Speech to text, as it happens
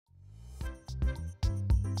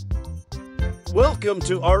Welcome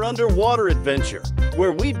to our underwater adventure,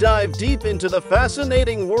 where we dive deep into the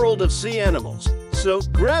fascinating world of sea animals. So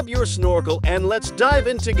grab your snorkel and let's dive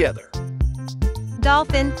in together.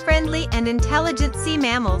 Dolphin, friendly and intelligent sea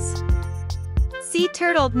mammals. Sea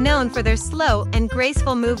turtle, known for their slow and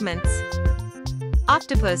graceful movements.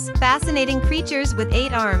 Octopus, fascinating creatures with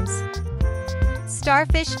 8 arms.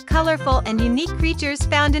 Starfish, colorful and unique creatures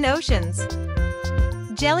found in oceans.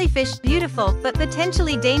 Jellyfish, beautiful but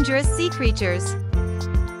potentially dangerous sea creatures.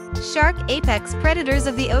 Shark, apex predators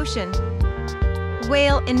of the ocean.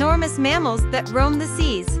 Whale, enormous mammals that roam the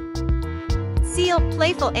seas. Seal,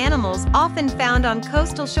 playful animals often found on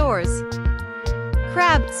coastal shores.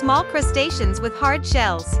 Crab, small crustaceans with hard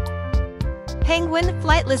shells. Penguin,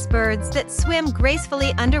 flightless birds that swim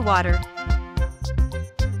gracefully underwater.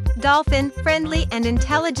 Dolphin, friendly and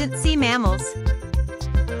intelligent sea mammals.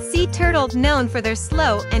 Sea turtle, known for their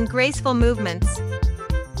slow and graceful movements.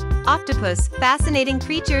 Octopus, fascinating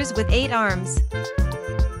creatures with 8 arms.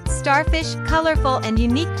 Starfish, colorful and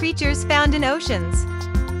unique creatures found in oceans.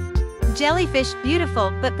 Jellyfish,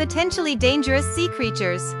 beautiful but potentially dangerous sea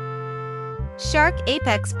creatures. Shark,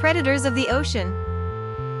 apex predators of the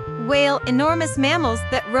ocean. Whale, enormous mammals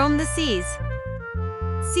that roam the seas.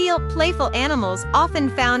 Seal, playful animals often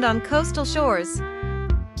found on coastal shores.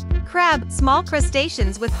 Crab, small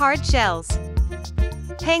crustaceans with hard shells.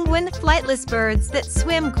 Penguin, flightless birds that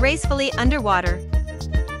swim gracefully underwater.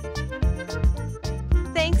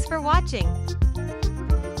 Thanks for watching.